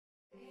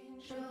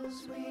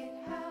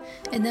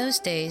In those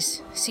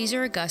days,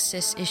 Caesar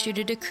Augustus issued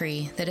a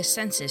decree that a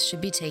census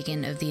should be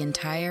taken of the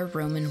entire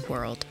Roman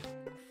world.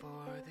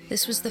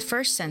 This was the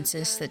first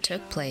census that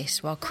took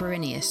place while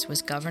Quirinius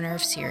was governor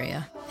of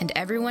Syria, and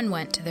everyone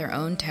went to their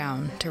own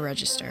town to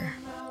register.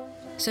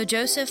 So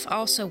Joseph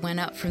also went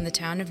up from the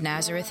town of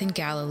Nazareth in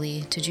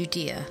Galilee to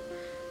Judea,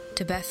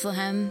 to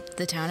Bethlehem,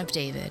 the town of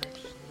David,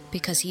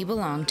 because he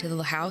belonged to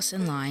the house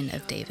and line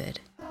of David.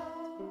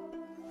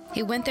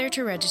 He went there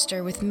to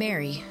register with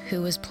Mary,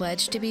 who was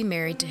pledged to be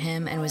married to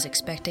him and was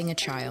expecting a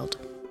child.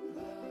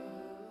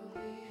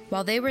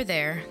 While they were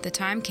there, the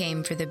time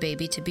came for the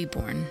baby to be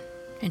born,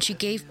 and she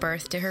gave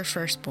birth to her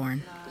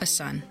firstborn, a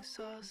son.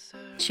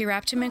 She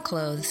wrapped him in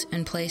clothes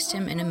and placed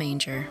him in a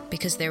manger,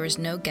 because there was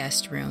no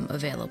guest room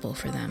available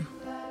for them.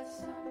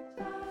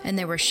 And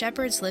there were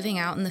shepherds living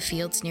out in the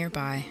fields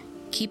nearby,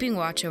 keeping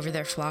watch over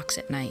their flocks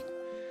at night.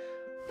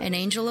 An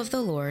angel of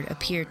the Lord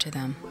appeared to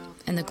them,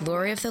 and the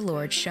glory of the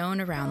Lord shone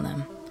around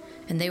them,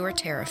 and they were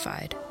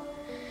terrified.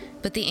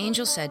 But the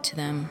angel said to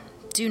them,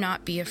 "Do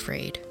not be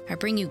afraid. I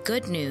bring you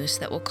good news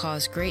that will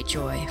cause great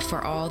joy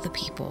for all the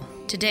people.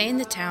 Today in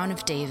the town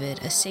of David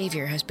a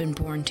Savior has been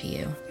born to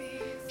you.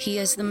 He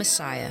is the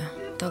Messiah,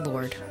 the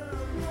Lord.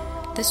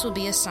 This will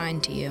be a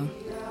sign to you.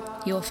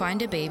 You will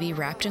find a baby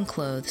wrapped in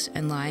clothes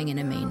and lying in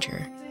a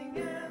manger."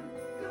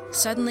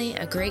 Suddenly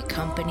a great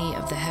company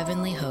of the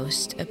heavenly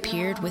host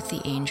appeared with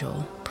the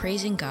angel,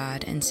 praising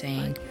God and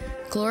saying,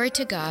 "Glory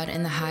to God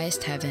in the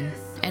highest heaven,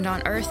 and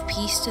on earth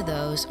peace to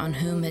those on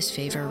whom his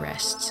favor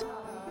rests."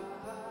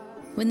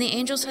 When the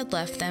angels had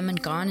left them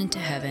and gone into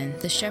heaven,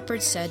 the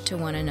shepherds said to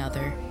one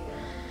another,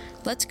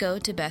 "Let's go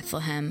to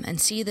Bethlehem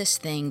and see this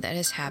thing that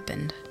has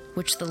happened,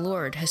 which the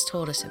Lord has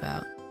told us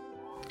about."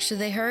 So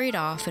they hurried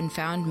off and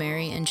found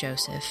Mary and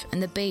Joseph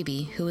and the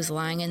baby who was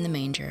lying in the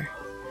manger.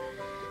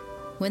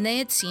 When they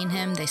had seen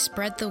him, they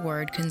spread the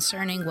word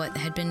concerning what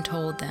had been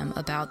told them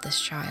about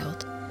this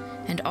child,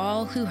 and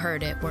all who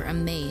heard it were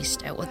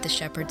amazed at what the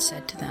shepherds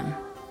said to them.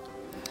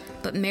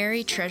 But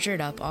Mary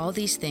treasured up all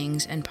these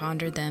things and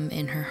pondered them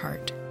in her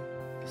heart.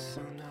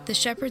 The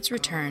shepherds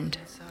returned,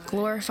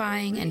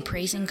 glorifying and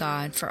praising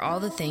God for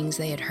all the things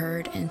they had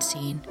heard and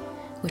seen,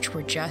 which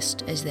were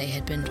just as they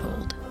had been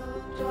told.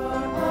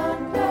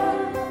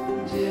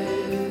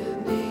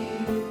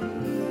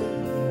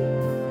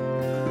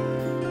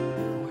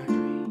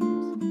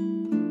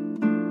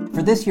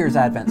 For this year's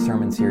Advent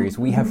Sermon Series,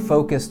 we have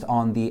focused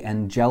on the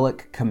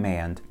angelic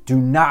command, "Do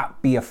not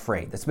be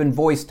afraid." That's been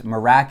voiced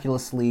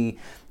miraculously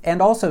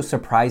and also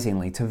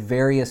surprisingly to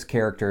various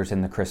characters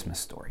in the Christmas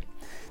story.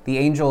 The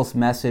angel's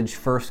message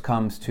first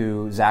comes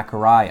to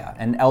Zechariah,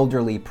 an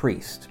elderly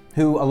priest,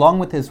 who, along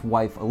with his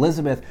wife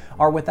Elizabeth,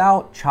 are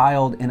without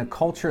child in a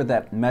culture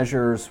that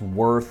measures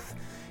worth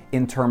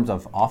in terms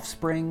of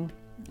offspring.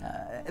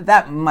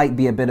 That might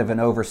be a bit of an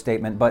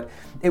overstatement, but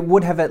it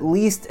would have at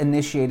least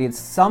initiated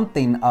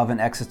something of an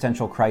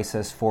existential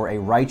crisis for a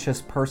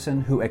righteous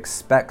person who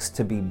expects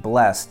to be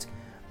blessed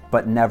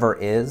but never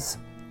is.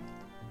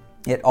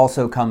 It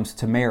also comes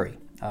to Mary,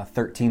 a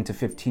 13 to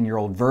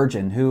 15-year-old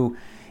virgin who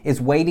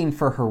is waiting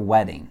for her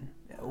wedding.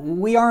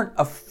 We aren't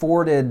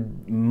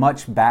afforded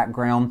much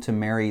background to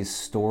Mary's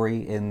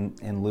story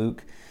in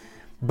Luke,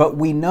 but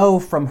we know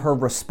from her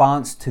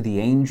response to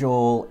the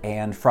angel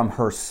and from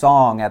her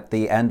song at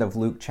the end of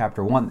Luke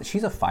chapter 1 that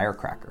she's a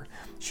firecracker.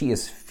 She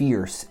is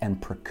fierce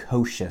and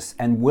precocious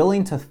and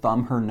willing to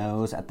thumb her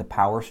nose at the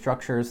power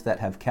structures that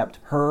have kept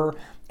her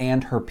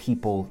and her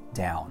people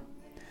down.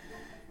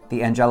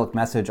 The angelic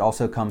message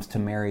also comes to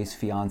Mary's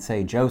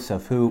fiancé,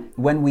 Joseph, who,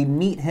 when we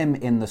meet him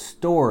in the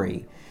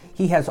story,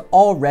 he has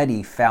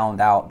already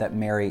found out that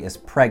Mary is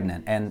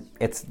pregnant and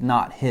it's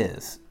not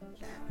his.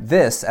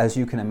 This, as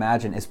you can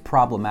imagine, is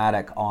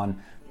problematic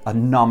on a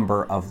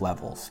number of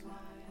levels.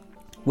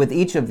 With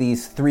each of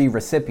these three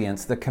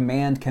recipients, the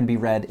command can be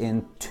read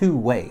in two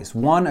ways.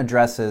 One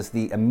addresses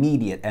the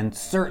immediate and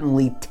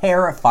certainly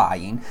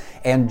terrifying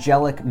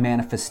angelic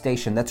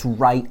manifestation that's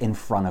right in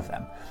front of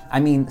them. I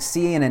mean,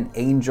 seeing an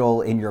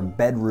angel in your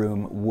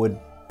bedroom would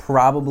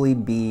probably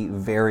be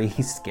very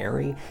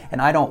scary,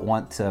 and I don't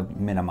want to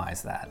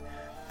minimize that.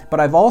 But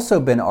I've also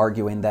been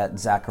arguing that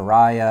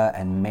Zechariah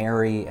and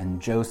Mary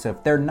and Joseph,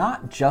 they're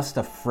not just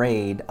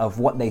afraid of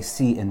what they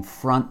see in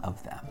front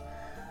of them.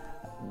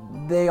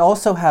 They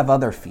also have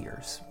other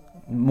fears,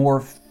 more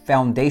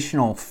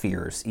foundational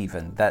fears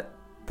even, that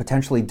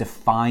potentially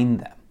define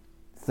them.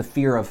 It's the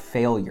fear of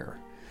failure,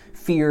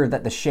 fear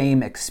that the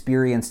shame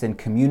experienced in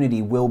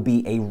community will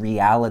be a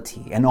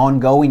reality, an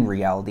ongoing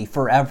reality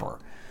forever.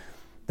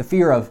 The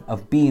fear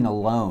of being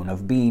alone,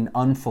 of being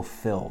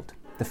unfulfilled,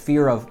 the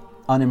fear of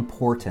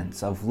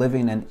unimportance, of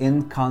living an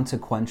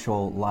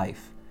inconsequential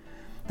life.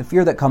 The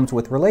fear that comes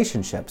with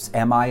relationships.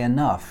 Am I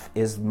enough?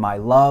 Is my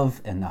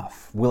love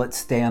enough? Will it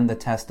stand the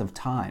test of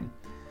time?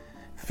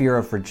 Fear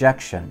of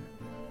rejection,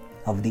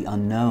 of the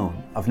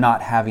unknown, of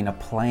not having a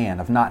plan,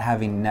 of not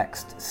having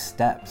next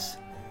steps.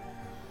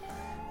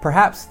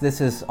 Perhaps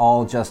this is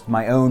all just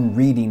my own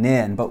reading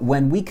in, but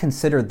when we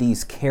consider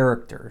these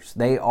characters,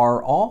 they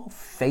are all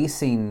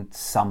facing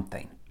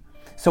something.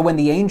 So when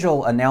the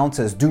angel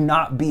announces, "Do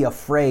not be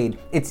afraid,"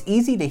 it's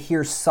easy to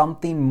hear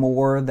something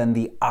more than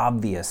the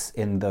obvious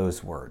in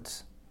those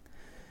words.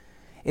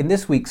 In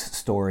this week's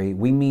story,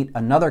 we meet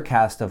another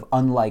cast of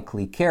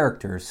unlikely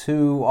characters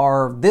who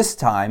are, this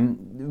time,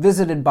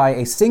 visited by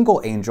a single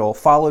angel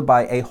followed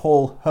by a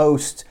whole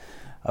host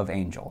of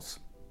angels.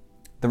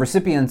 The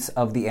recipients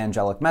of the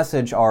angelic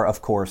message are,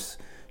 of course,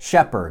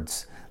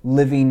 shepherds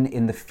living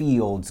in the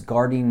fields,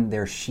 guarding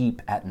their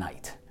sheep at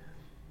night.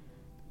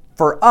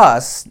 For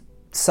us,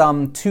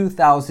 some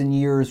 2,000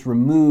 years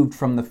removed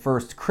from the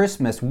first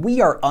Christmas,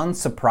 we are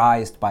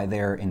unsurprised by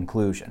their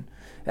inclusion.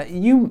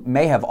 You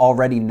may have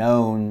already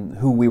known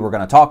who we were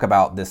going to talk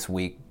about this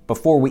week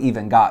before we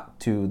even got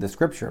to the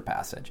scripture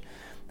passage.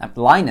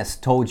 Linus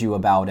told you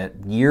about it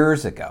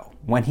years ago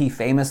when he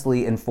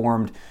famously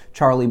informed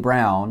Charlie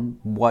Brown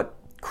what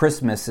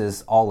Christmas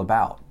is all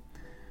about.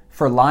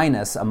 For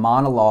Linus, a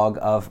monologue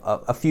of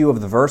a few of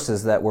the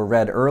verses that were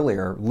read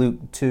earlier,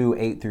 Luke 2,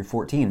 8 through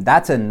 14,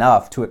 that's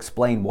enough to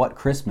explain what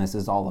Christmas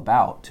is all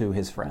about to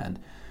his friend.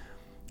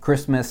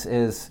 Christmas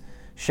is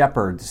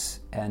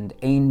shepherds and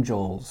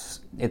angels.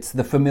 It's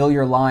the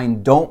familiar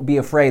line, "Don't be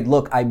afraid.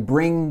 Look, I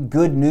bring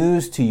good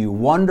news to you,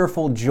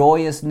 wonderful,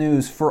 joyous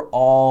news for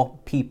all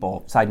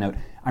people." Side note,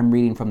 I'm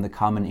reading from the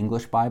Common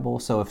English Bible,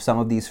 so if some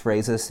of these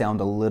phrases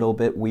sound a little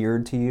bit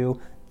weird to you,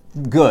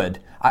 good.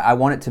 I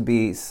want it to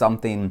be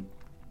something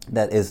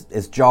that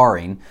is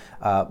jarring,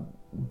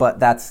 but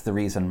that's the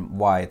reason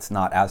why it's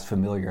not as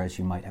familiar as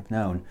you might have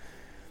known.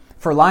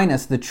 For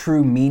Linus, the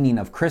true meaning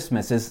of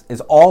Christmas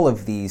is all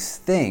of these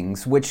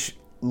things, which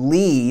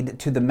lead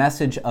to the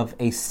message of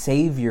a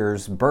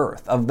Savior's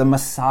birth, of the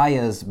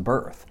Messiah's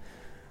birth.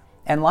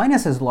 And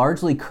Linus is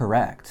largely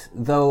correct,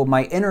 though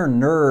my inner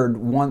nerd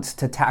wants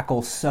to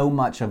tackle so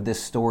much of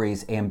this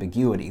story's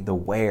ambiguity: the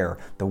where,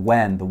 the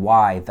when, the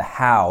why, the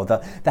how.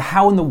 The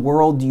how in the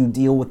world do you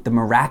deal with the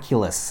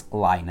miraculous,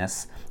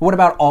 Linus? What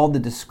about all the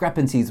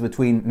discrepancies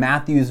between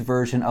Matthew's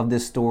version of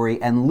this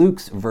story and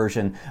Luke's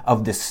version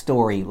of this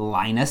story,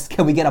 Linus?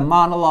 Can we get a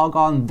monologue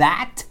on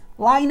that,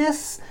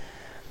 Linus?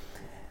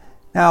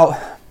 Now,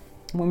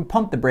 when we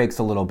pump the brakes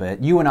a little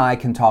bit, you and I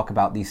can talk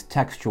about these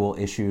textual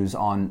issues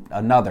on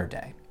another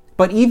day.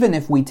 But even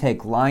if we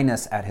take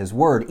Linus at his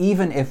word,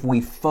 even if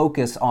we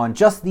focus on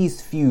just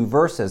these few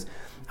verses,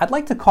 I'd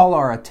like to call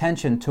our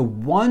attention to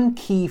one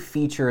key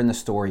feature in the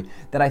story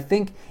that I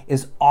think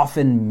is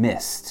often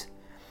missed.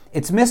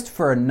 It's missed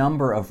for a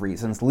number of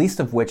reasons,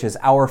 least of which is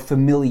our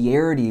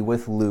familiarity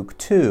with Luke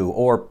 2,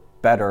 or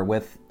better,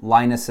 with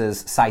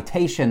Linus's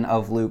citation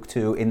of Luke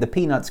 2 in the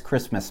Peanuts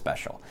Christmas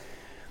special.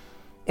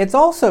 It's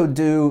also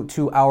due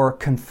to our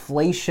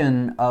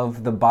conflation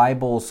of the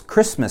Bible's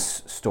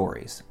Christmas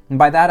stories. And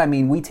by that I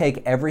mean we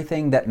take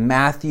everything that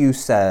Matthew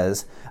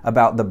says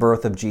about the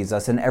birth of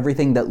Jesus and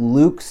everything that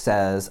Luke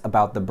says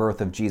about the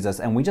birth of Jesus,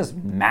 and we just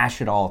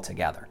mash it all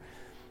together.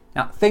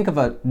 Now, think of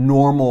a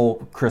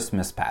normal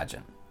Christmas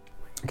pageant.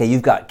 Okay,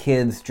 you've got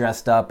kids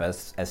dressed up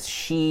as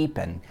sheep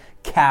and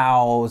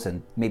cows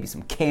and maybe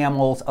some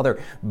camels, other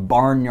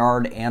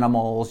barnyard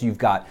animals. You've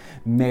got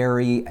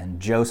Mary and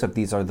Joseph.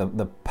 These are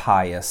the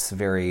pious,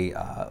 very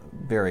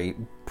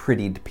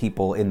prettied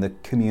people in the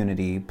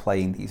community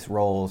playing these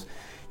roles.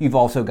 You've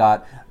also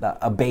got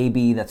a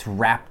baby that's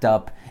wrapped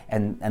up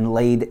and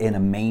laid in a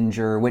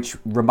manger, which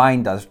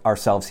remind us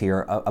ourselves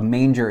here, a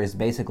manger is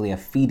basically a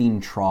feeding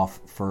trough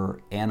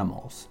for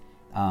animals.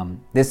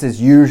 This is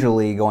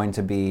usually going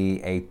to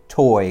be a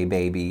toy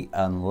baby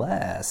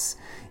unless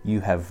you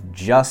have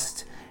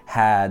just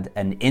had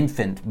an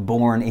infant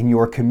born in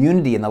your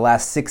community in the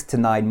last 6 to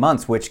 9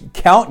 months, which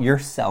count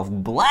yourself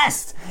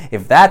blessed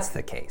if that's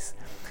the case.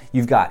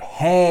 You've got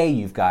hay,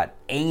 you've got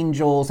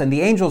angels, and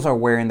the angels are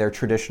wearing their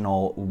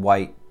traditional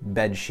white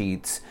bed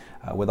sheets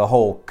with a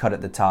hole cut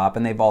at the top,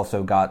 and they've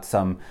also got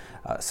some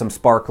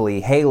sparkly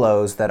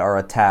halos that are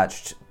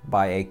attached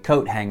by a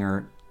coat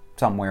hanger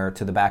somewhere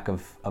to the back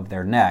of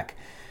their neck.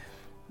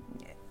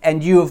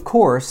 And you, of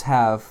course,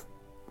 have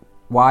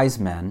wise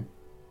men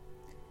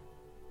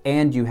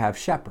and you have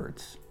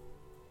shepherds.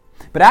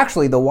 But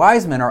actually, the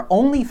wise men are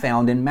only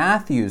found in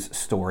Matthew's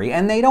story,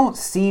 and they don't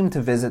seem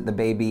to visit the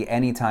baby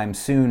anytime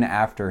soon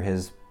after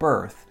his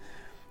birth.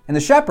 And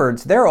the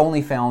shepherds, they're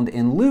only found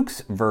in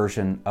Luke's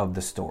version of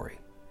the story.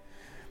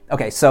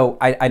 Okay, so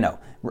I know.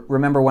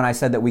 Remember when I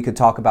said that we could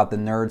talk about the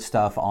nerd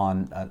stuff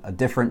on a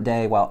different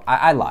day? Well,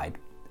 I lied.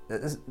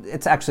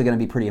 It's actually going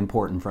to be pretty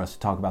important for us to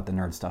talk about the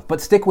nerd stuff.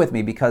 But stick with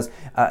me because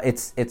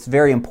it's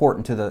very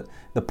important to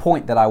the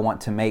point that I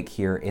want to make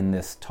here in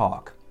this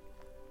talk.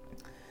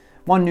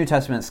 One New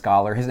Testament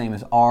scholar, his name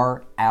is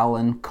R.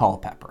 Alan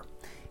Culpepper.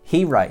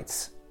 He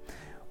writes,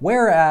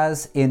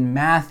 whereas in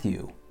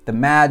Matthew, the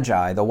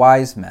Magi, the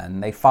wise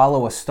men, they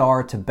follow a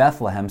star to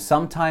Bethlehem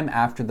sometime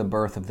after the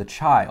birth of the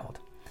child.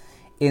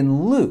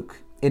 In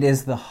Luke, it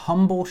is the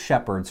humble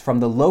shepherds from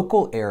the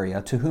local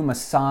area to whom a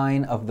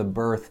sign of the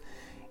birth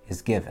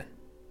is given.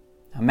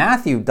 Now,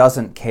 Matthew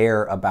doesn't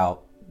care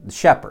about the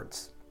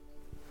shepherds.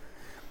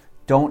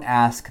 Don't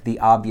ask the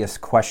obvious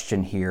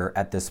question here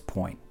at this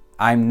point.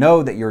 I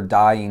know that you're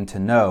dying to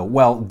know,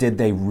 well, did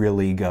they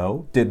really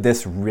go? Did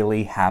this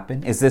really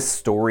happen? Is this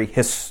story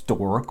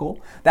historical?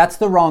 That's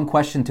the wrong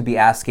question to be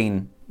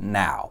asking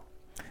now.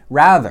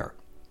 Rather,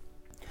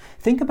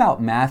 think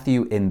about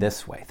Matthew in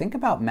this way. Think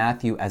about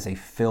Matthew as a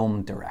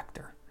film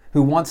director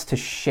who wants to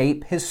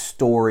shape his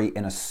story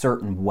in a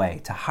certain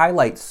way, to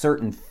highlight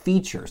certain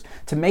features,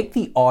 to make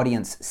the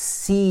audience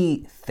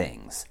see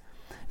things.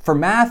 For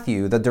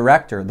Matthew, the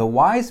director, the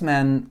wise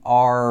men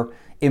are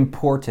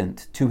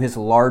important to his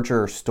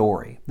larger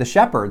story. The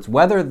shepherds,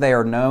 whether they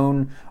are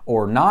known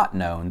or not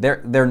known,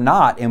 they're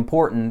not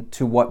important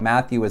to what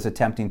Matthew is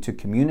attempting to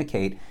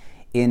communicate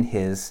in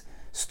his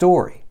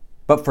story.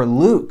 But for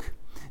Luke,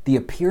 the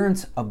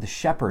appearance of the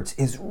shepherds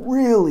is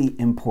really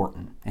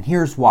important, and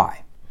here's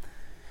why.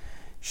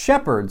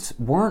 Shepherds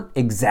weren't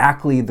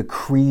exactly the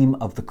cream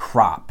of the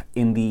crop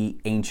in the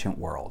ancient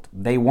world.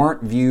 They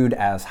weren't viewed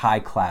as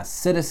high-class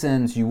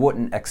citizens. You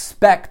wouldn't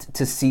expect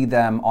to see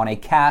them on a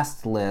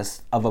cast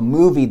list of a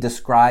movie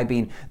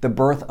describing the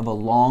birth of a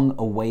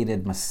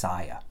long-awaited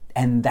Messiah.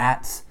 And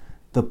that's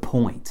the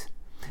point.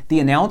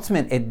 The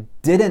announcement,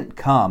 it didn't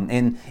come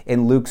in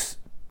Luke's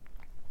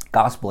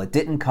gospel. It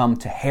didn't come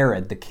to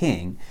Herod the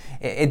king.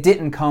 It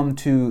didn't come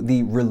to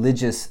the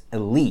religious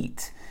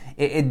elite.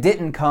 It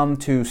didn't come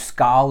to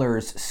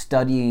scholars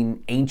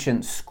studying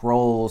ancient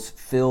scrolls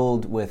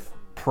filled with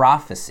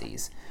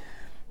prophecies.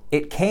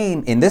 It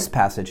came, in this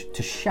passage,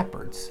 to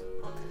shepherds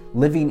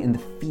living in the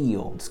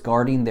fields,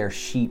 guarding their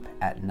sheep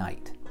at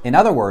night. In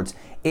other words,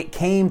 it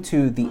came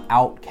to the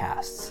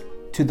outcasts,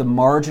 to the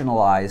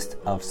marginalized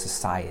of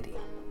society.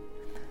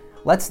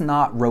 Let's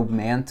not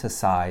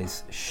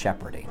romanticize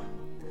shepherding.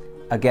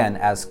 Again,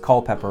 as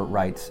Culpeper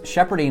writes,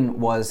 shepherding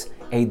was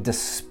a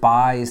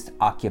despised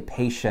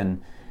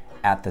occupation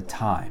at the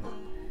time.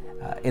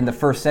 In the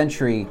first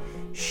century,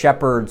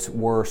 shepherds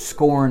were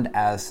scorned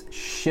as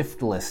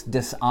shiftless,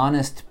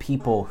 dishonest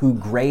people who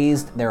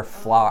grazed their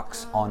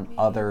flocks on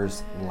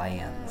others'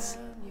 lands.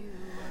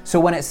 So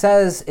when it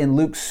says in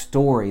Luke's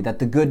story that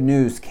the good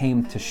news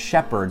came to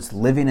shepherds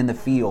living in the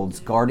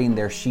fields, guarding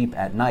their sheep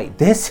at night,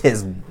 this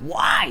is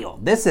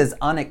wild. This is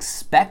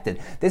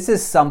unexpected. This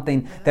is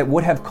something that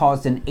would have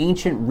caused an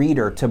ancient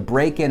reader to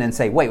break in and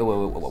say, wait.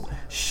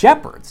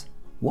 Shepherds?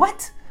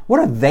 What? What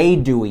are they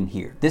doing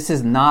here? This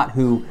is not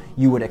who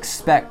you would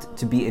expect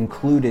to be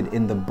included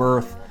in the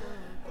birth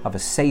of a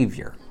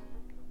Savior.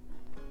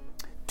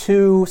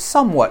 Two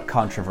somewhat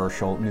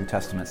controversial New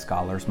Testament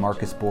scholars,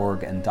 Marcus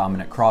Borg and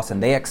Dominic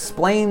Crossan, they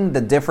explain the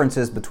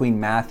differences between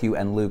Matthew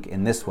and Luke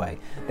in this way.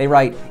 They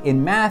write,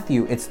 in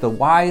Matthew, it's the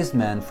wise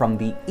men from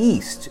the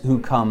east who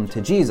come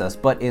to Jesus,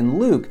 but in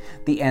Luke,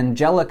 the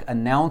angelic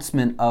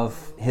announcement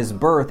of his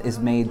birth is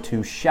made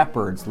to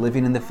shepherds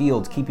living in the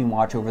fields, keeping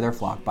watch over their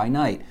flock by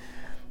night.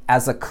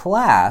 As a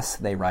class,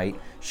 they write,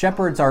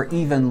 shepherds are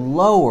even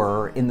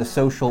lower in the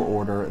social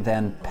order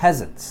than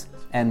peasants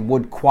and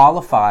would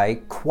qualify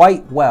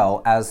quite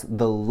well as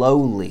the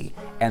lowly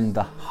and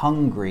the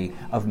hungry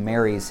of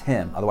Mary's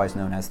hymn, otherwise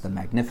known as the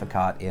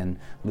Magnificat in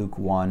Luke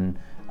 1,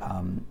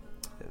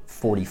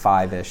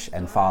 45-ish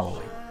and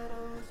following.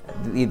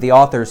 The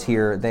authors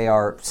here, they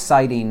are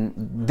citing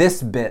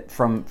this bit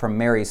from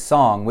Mary's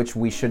song, which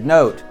we should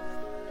note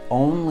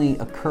only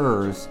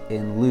occurs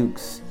in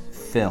Luke's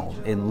film,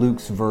 in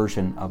Luke's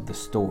version of the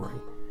story.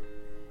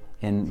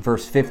 In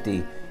verse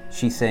 50,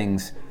 she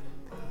sings,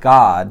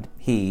 God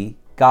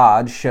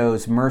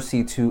shows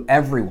mercy to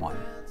everyone,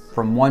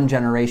 from one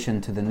generation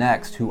to the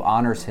next who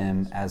honors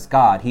him as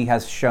God. He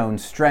has shown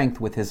strength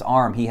with his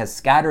arm. He has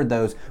scattered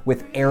those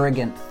with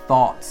arrogant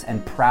thoughts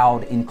and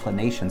proud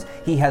inclinations.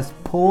 He has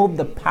pulled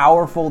the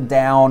powerful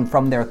down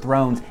from their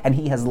thrones, and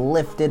he has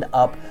lifted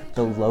up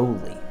the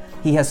lowly.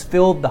 He has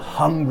filled the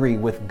hungry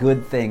with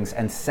good things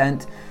and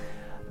sent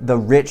the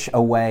rich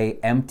away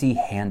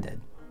empty-handed.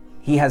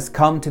 He has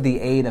come to the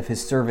aid of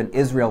his servant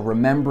Israel,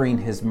 remembering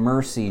his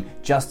mercy,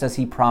 just as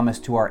he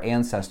promised to our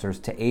ancestors,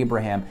 to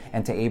Abraham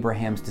and to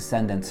Abraham's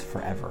descendants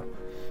forever.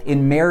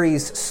 In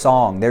Mary's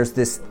song, there's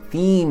this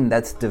theme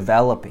that's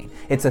developing.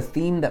 It's a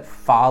theme that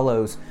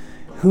follows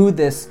who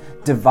this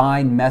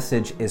divine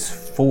message is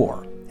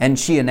for. And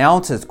she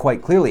announces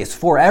quite clearly it's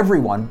for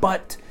everyone,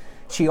 but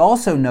she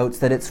also notes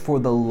that it's for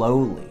the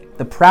lowly.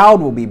 The proud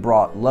will be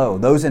brought low.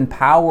 Those in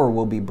power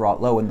will be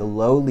brought low, and the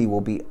lowly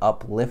will be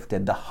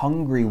uplifted. The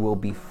hungry will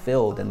be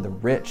filled, and the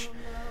rich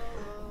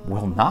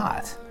will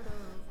not.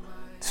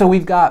 So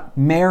we've got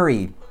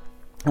Mary,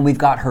 and we've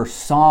got her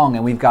song,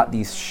 and we've got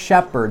these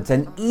shepherds,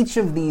 and each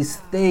of these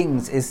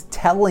things is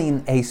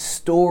telling a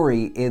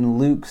story in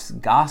Luke's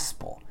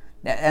gospel.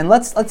 And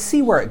let's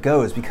see where it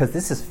goes, because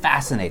this is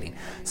fascinating.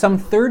 Some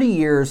 30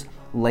 years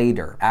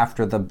later,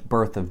 after the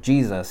birth of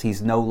Jesus,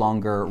 he's no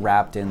longer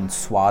wrapped in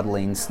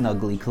swaddling,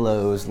 snuggly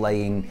clothes,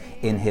 laying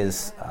in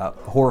his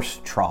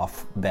horse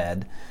trough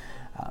bed.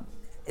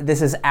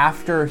 This is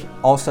after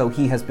also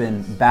he has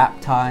been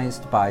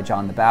baptized by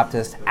John the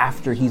Baptist,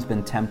 after he's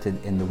been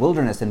tempted in the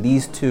wilderness. And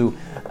these two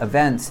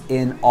events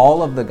in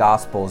all of the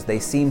Gospels, they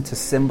seem to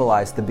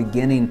symbolize the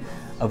beginning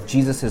of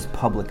Jesus'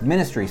 public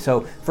ministry.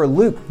 So for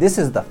Luke, this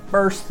is the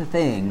first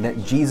thing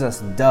that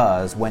Jesus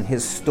does when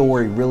his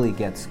story really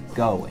gets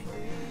going.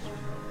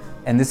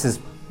 And this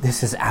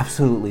is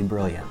absolutely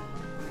brilliant.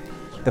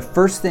 The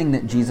first thing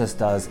that Jesus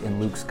does in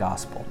Luke's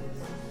gospel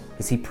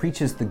is he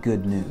preaches the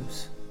good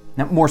news.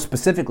 Now, more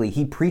specifically,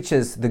 he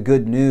preaches the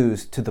good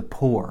news to the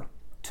poor,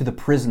 to the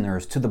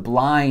prisoners, to the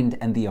blind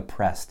and the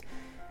oppressed.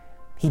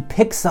 He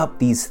picks up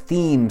these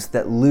themes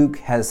that Luke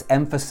has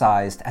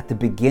emphasized at the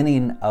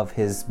beginning of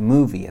his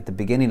movie, at the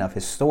beginning of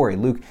his story.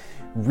 Luke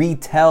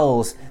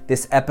retells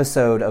this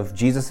episode of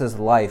Jesus'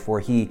 life where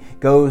he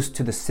goes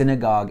to the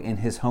synagogue in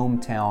his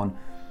hometown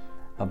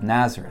of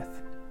Nazareth.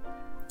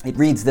 It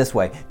reads this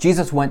way: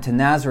 Jesus went to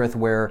Nazareth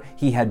where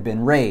he had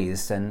been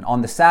raised, and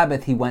on the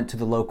Sabbath he went to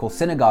the local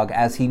synagogue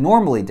as he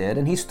normally did,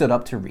 and he stood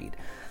up to read.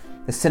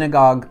 The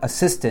synagogue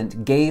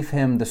assistant gave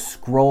him the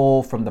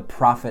scroll from the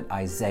prophet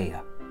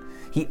Isaiah.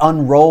 He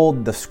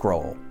unrolled the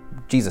scroll,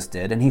 Jesus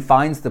did, and he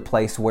finds the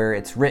place where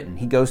it's written.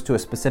 He goes to a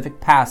specific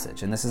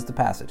passage, and this is the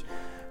passage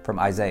from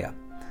Isaiah.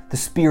 The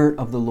Spirit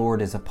of the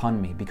Lord is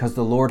upon me, because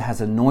the Lord has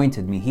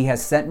anointed me. He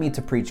has sent me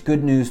to preach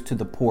good news to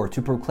the poor,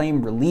 to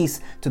proclaim release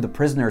to the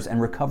prisoners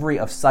and recovery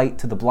of sight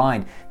to the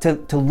blind,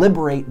 to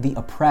liberate the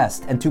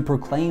oppressed, and to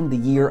proclaim the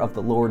year of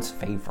the Lord's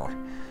favor.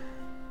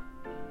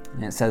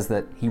 And it says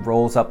that he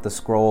rolls up the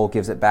scroll,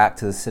 gives it back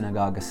to the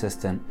synagogue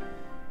assistant,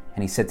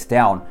 and he sits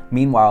down.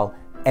 Meanwhile,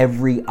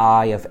 every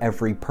eye of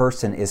every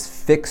person is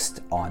fixed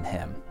on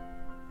him.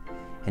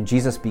 And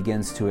Jesus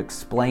begins to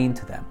explain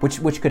to them,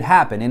 which could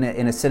happen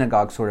in a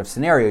synagogue sort of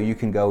scenario. You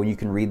can go and you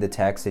can read the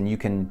text and you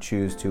can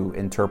choose to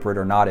interpret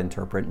or not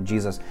interpret. And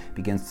Jesus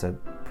begins to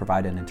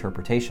provide an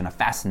interpretation, a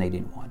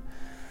fascinating one.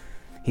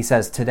 He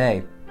says,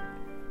 today,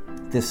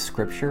 this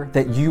scripture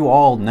that you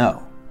all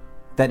know,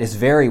 that is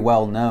very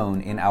well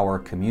known in our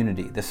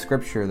community, the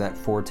scripture that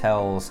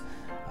foretells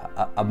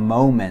a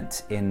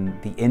moment in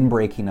the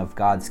inbreaking of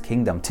God's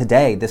kingdom.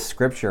 Today, this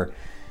scripture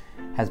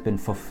has been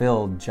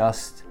fulfilled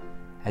just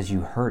as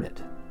you heard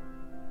it.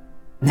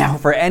 Now,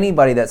 for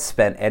anybody that's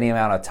spent any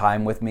amount of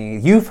time with me,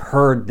 you've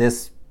heard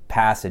this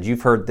passage,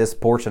 you've heard this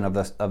portion of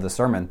the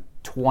sermon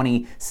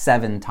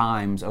 27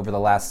 times over the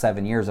last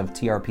 7 years of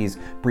TRP's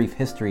brief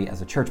history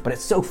as a church, but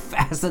it's so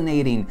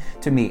fascinating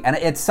to me, and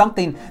it's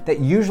something that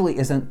usually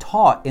isn't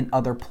taught in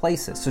other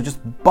places. So just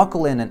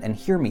buckle in and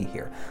hear me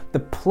here. The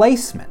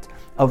placement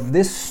of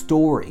this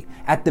story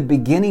at the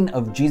beginning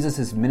of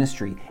Jesus'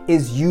 ministry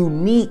is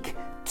unique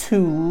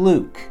to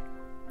Luke.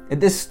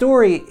 This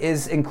story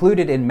is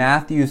included in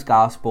Matthew's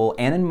gospel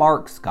and in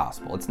Mark's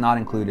gospel. It's not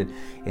included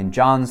in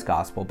John's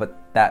gospel, but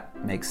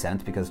that makes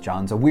sense because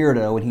John's a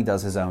weirdo and he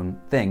does his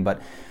own thing.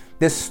 But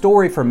this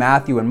story for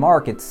Matthew and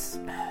Mark, it's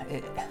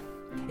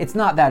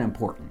not that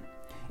important.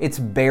 It's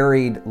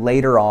buried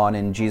later on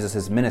in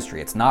Jesus' ministry.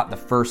 It's not the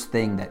first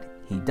thing that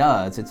he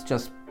does. It's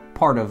just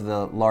part of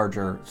the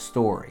larger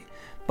story.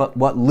 But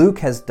what Luke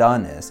has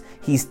done is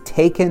he's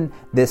taken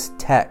this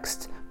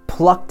text,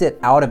 plucked it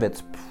out of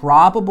its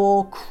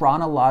probable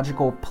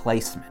chronological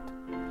placement.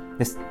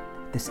 This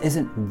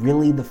isn't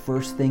really the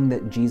first thing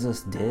that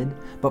Jesus did,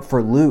 but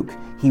for Luke,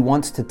 he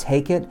wants to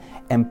take it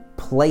and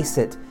place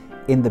it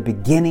in the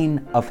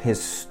beginning of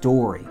his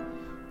story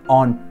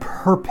on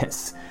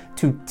purpose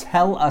to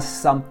tell us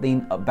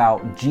something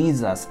about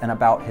Jesus and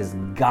about his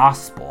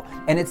gospel.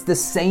 And it's the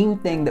same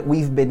thing that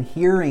we've been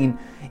hearing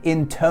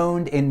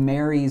intoned in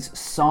Mary's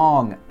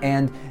song,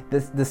 and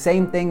the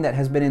same thing that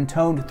has been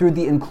intoned through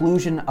the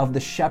inclusion of the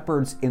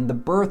shepherds in the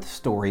birth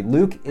story.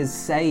 Luke is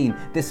saying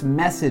this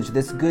message,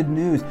 this good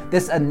news,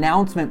 this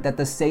announcement that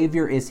the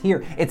Savior is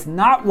here. It's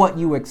not what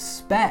you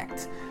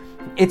expect.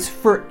 It's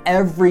for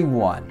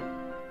everyone.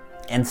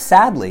 And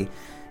sadly,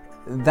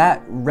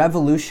 that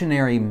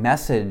revolutionary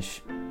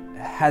message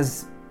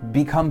has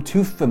become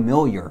too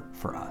familiar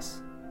for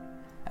us.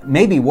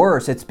 Maybe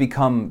worse, it's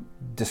become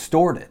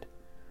distorted.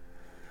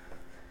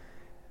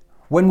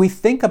 When we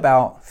think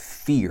about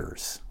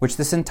fears, which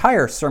this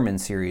entire sermon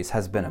series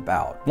has been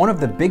about, one of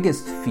the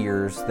biggest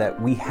fears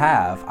that we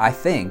have, I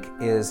think,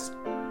 is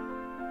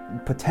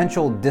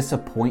potential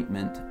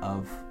disappointment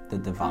of the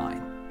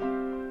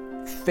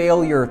divine.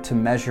 Failure to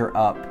measure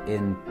up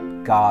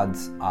in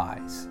God's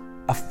eyes.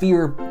 A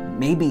fear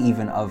maybe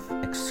even of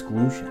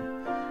exclusion.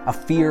 A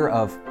fear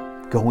of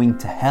going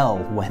to hell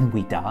when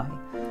we die.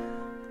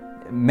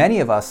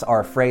 Many of us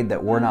are afraid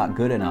that we're not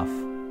good enough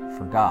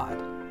for God,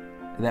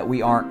 that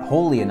we aren't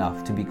holy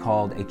enough to be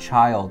called a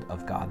child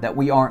of God, that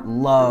we aren't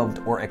loved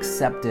or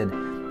accepted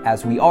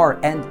as we are.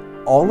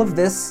 And all of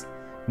this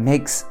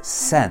makes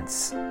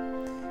sense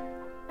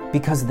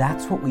because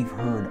that's what we've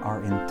heard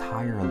our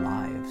entire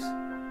lives.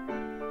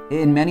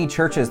 In many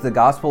churches, the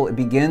gospel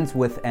begins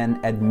with an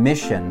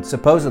admission,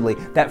 supposedly,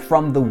 that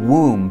from the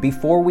womb,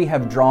 before we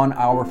have drawn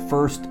our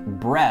first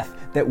breath,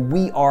 that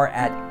we are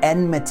at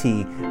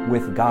enmity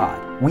with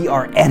God. We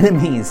are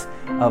enemies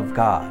of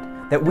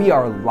God, that we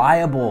are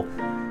liable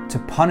to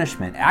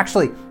punishment.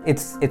 Actually,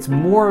 it's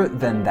more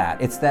than that.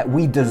 It's that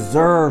we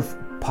deserve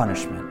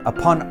punishment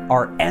upon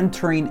our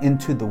entering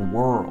into the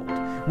world.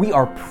 We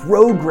are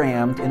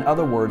programmed, in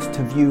other words,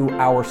 to view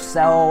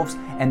ourselves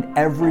and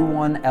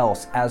everyone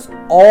else as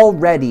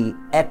already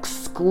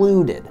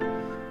excluded,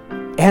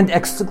 and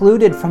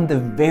excluded from the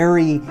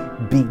very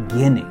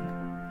beginning.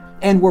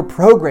 And we're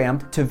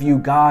programmed to view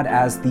God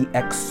as the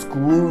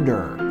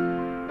excluder.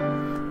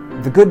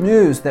 The good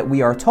news that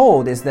we are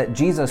told is that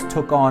Jesus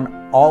took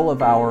on all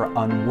of our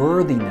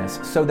unworthiness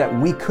so that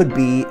we could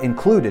be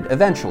included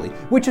eventually,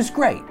 which is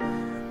great.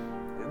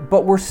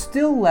 But we're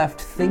still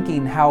left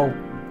thinking how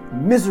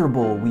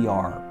miserable we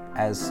are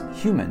as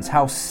humans,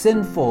 how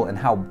sinful and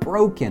how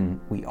broken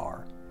we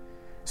are.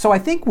 So I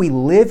think we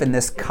live in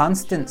this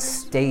constant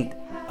state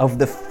of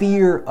the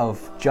fear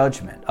of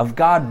judgment, of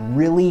God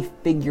really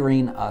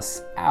figuring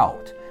us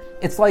out.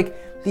 It's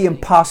like the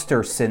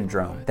imposter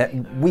syndrome that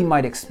we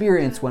might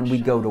experience when we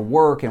go to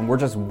work and we're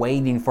just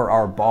waiting for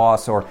our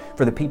boss or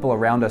for the people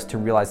around us to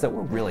realize that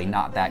we're really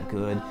not that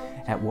good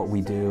at what we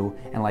do,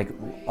 and like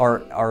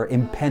our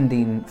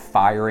impending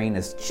firing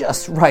is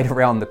just right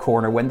around the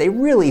corner when they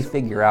really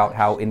figure out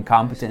how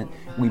incompetent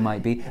we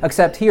might be.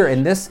 Except here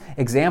in this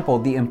example,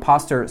 the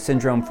imposter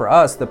syndrome for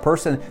us, the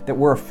person that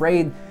we're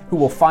afraid who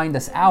will find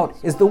us out,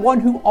 is the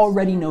one who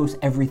already knows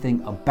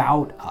everything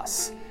about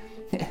us.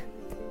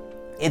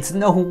 It's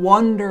no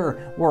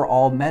wonder we're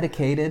all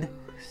medicated.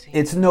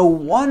 It's no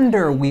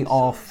wonder we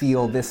all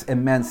feel this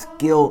immense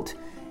guilt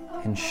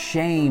and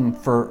shame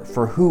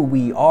for who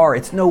we are.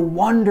 It's no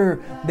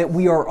wonder that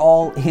we are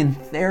all in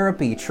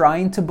therapy,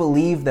 trying to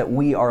believe that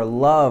we are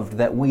loved,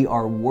 that we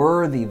are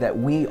worthy, that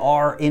we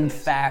are in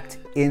fact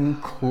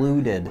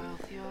included.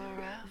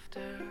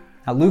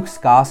 Now, Luke's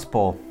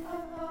gospel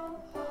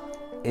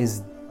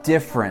is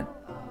different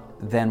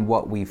than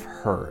what we've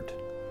heard.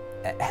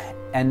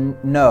 And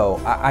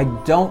no, I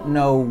don't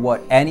know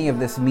what any of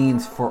this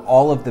means for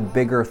all of the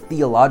bigger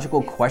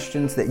theological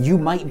questions that you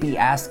might be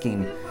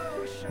asking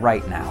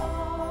right now.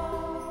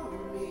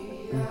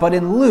 But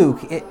in Luke,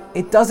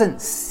 it doesn't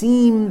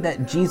seem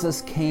that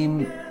Jesus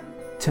came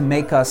to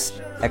make us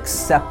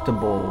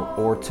acceptable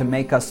or to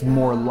make us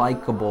more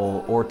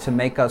likable or to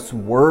make us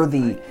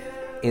worthy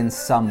in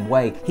some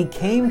way. He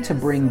came to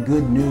bring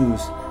good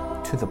news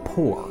to the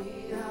poor.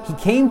 He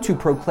came to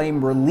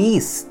proclaim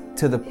release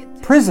to the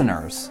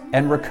prisoners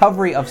and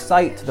recovery of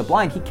sight to the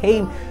blind. He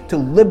came to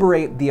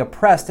liberate the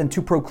oppressed and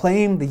to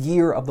proclaim the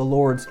year of the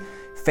Lord's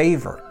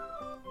favor.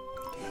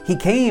 He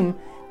came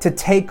to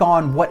take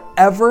on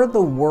whatever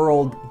the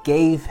world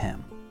gave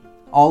him,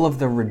 all of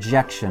the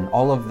rejection,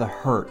 all of the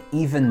hurt,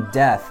 even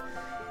death,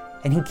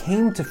 and he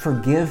came to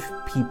forgive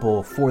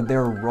people for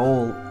their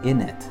role in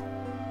it.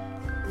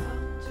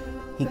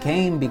 He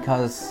came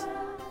because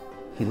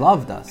he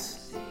loved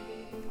us,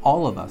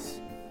 all of us.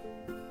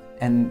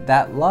 And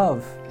that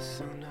love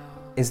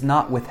is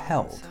not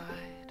withheld.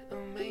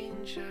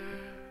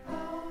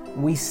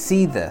 We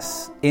see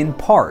this in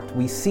part.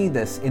 We see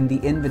this in the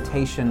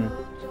invitation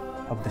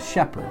of the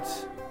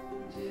shepherds,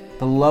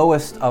 the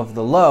lowest of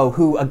the low,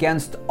 who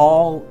against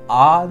all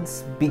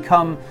odds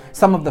become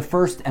some of the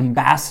first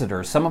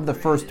ambassadors, some of the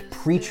first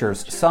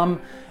preachers,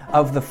 some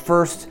of the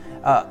first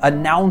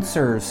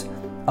announcers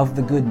of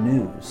the good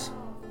news.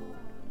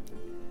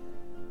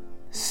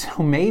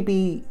 So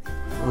maybe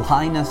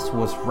Linus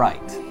was right.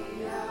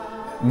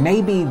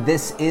 Maybe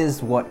this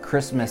is what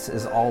Christmas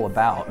is all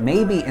about.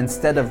 Maybe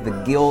instead of the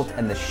guilt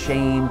and the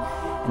shame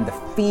and the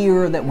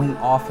fear that we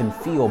often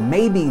feel,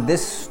 maybe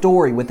this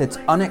story with its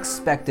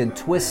unexpected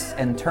twists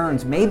and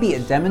turns, maybe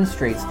it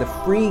demonstrates the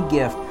free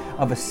gift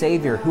of a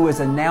Savior who is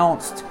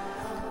announced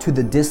to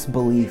the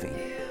disbelieving,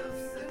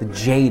 the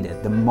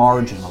jaded, the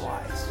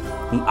marginalized,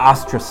 the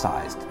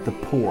ostracized, the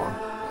poor,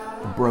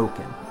 the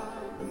broken,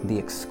 the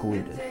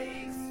excluded.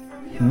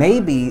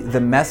 Maybe the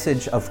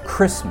message of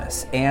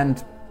Christmas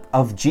and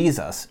of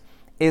Jesus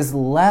is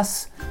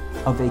less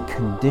of a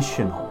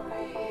conditional.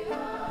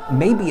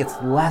 Maybe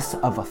it's less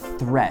of a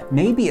threat.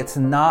 Maybe it's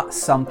not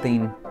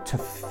something to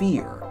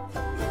fear.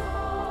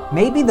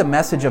 Maybe the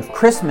message of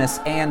Christmas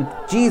and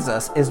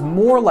Jesus is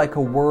more like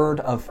a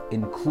word of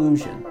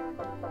inclusion,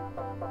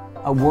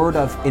 a word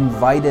of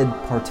invited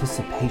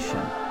participation,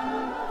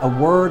 a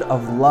word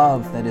of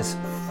love that is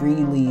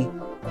freely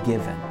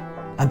given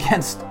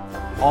against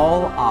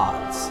all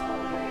odds.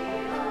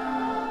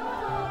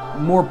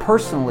 More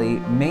personally,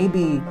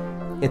 maybe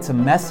it's a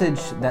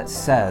message that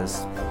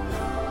says,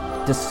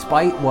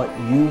 despite what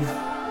you've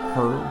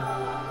heard,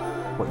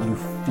 what you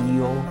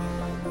feel,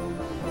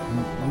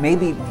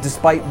 maybe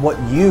despite what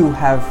you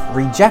have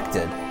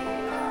rejected,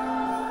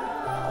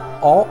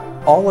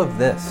 all of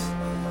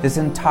this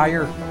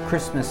entire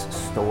Christmas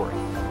story,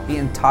 the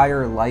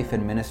entire life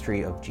and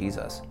ministry of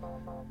Jesus,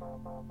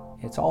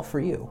 it's all for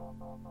you.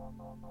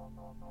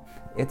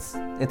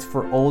 It's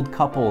for old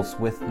couples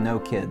with no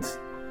kids,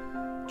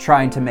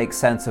 trying to make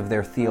sense of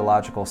their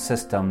theological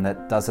system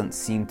that doesn't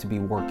seem to be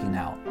working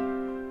out.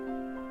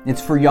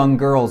 It's for young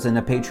girls in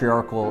a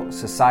patriarchal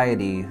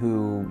society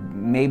who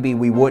maybe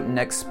we wouldn't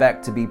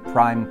expect to be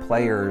prime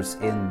players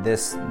in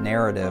this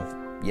narrative,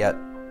 yet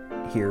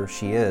here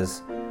she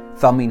is,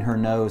 thumbing her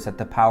nose at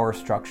the power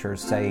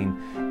structures,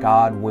 saying,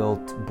 God will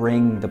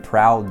bring the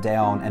proud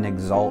down and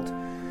exalt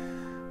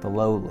the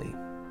lowly.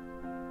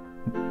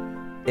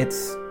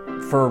 It's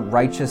for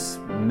righteous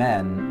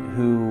men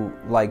who,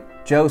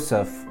 like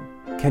Joseph,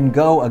 can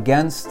go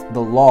against the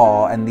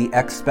law and the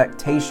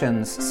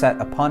expectations set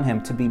upon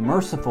him to be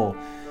merciful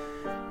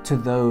to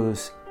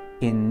those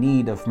in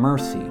need of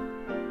mercy.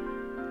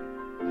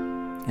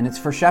 And it's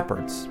for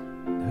shepherds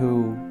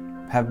who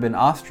have been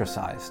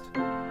ostracized,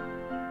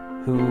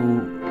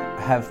 who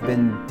have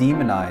been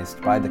demonized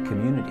by the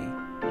community,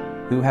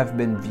 who have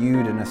been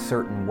viewed in a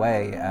certain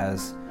way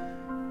as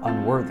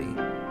unworthy.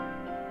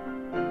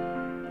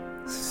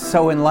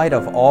 So in light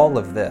of all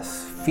of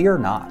this, fear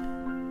not,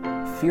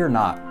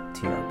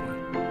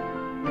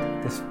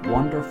 TRB. This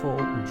wonderful,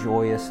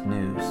 joyous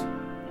news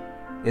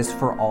is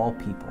for all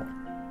people,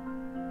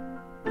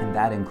 and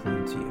that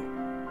includes you.